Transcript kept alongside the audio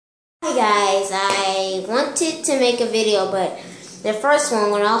Hey guys, I wanted to make a video, but the first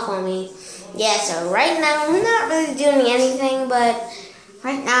one went off on me. Yeah, so right now I'm not really doing anything, but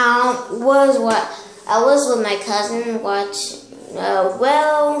right now I was with my cousin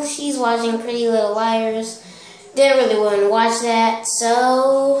she's watching Pretty Little Liars. Didn't really want to watch that,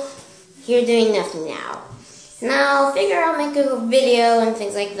 so you're doing nothing now. Now, figure I'll make a video and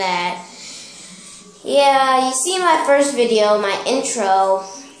things like that. Yeah, you see my first video, my intro.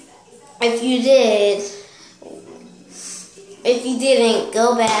 If you didn't,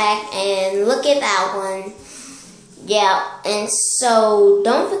 go back and look at that one. Yeah, and so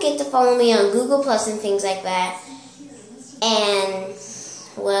don't forget to follow me on Google Plus and things like that. And,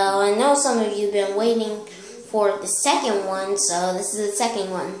 well, I know some of you have been waiting for the second one, so this is the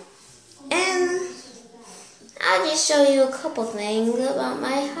second one. And I'll just show you a couple things about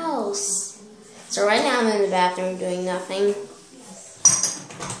my house. So right now I'm in the bathroom doing nothing.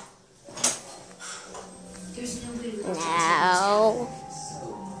 Now,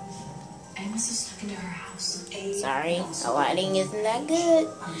 sorry, the lighting isn't that good,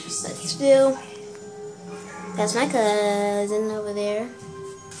 but still, that's my cousin over there,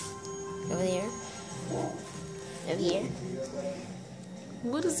 over here.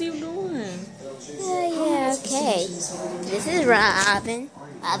 What is he doing? Yeah, okay. This is Robin,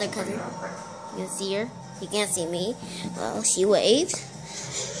 my other cousin. You can see her. You can't see me. Well, she waved.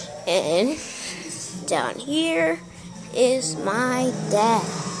 And down here is my dad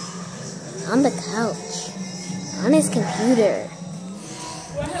on the couch, on his computer.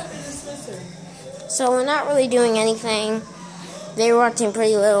 What happened to Spencer? So we're not really doing anything. They were watching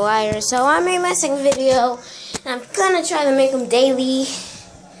Pretty Little Liars, so I made my second video, and I'm gonna try to make them daily.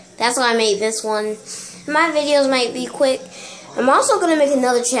 That's why I made this one. My videos might be quick. I'm also gonna make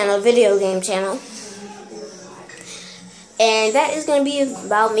another channel, a video game channel. And that is going to be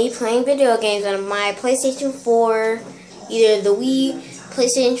about me playing video games on my PlayStation 4, either the Wii,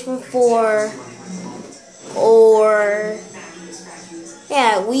 PlayStation 4, or,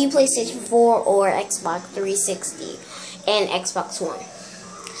 yeah, Wii, PlayStation 4, or Xbox 360, and Xbox One.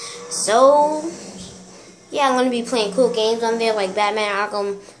 So, yeah, I'm going to be playing cool games on there, like Batman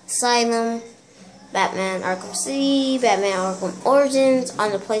Arkham Asylum, Batman Arkham City, Batman Arkham Origins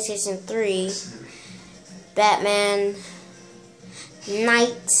on the PlayStation 3, Batman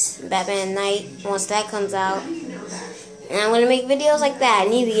Night, once that comes out. And I'm going to make videos like that. I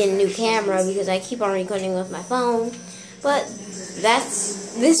need to get a new camera because I keep on recording with my phone. But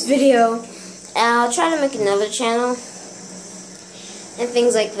that's this video. And I'll try to make another channel and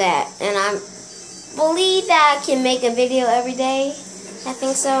things like that. And I believe that I can make a video every day. I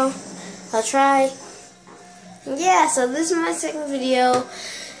think so. I'll try. Yeah, so this is my second video.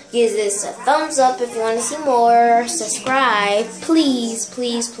 Give this a thumbs up if you want to see more. Subscribe, please,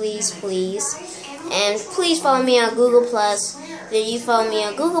 please, please, please. And please follow me on Google Plus. If you follow me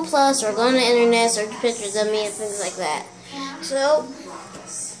on Google Plus or go on the internet, search pictures of me and things like that. So,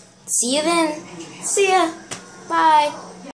 see you then. See ya. Bye.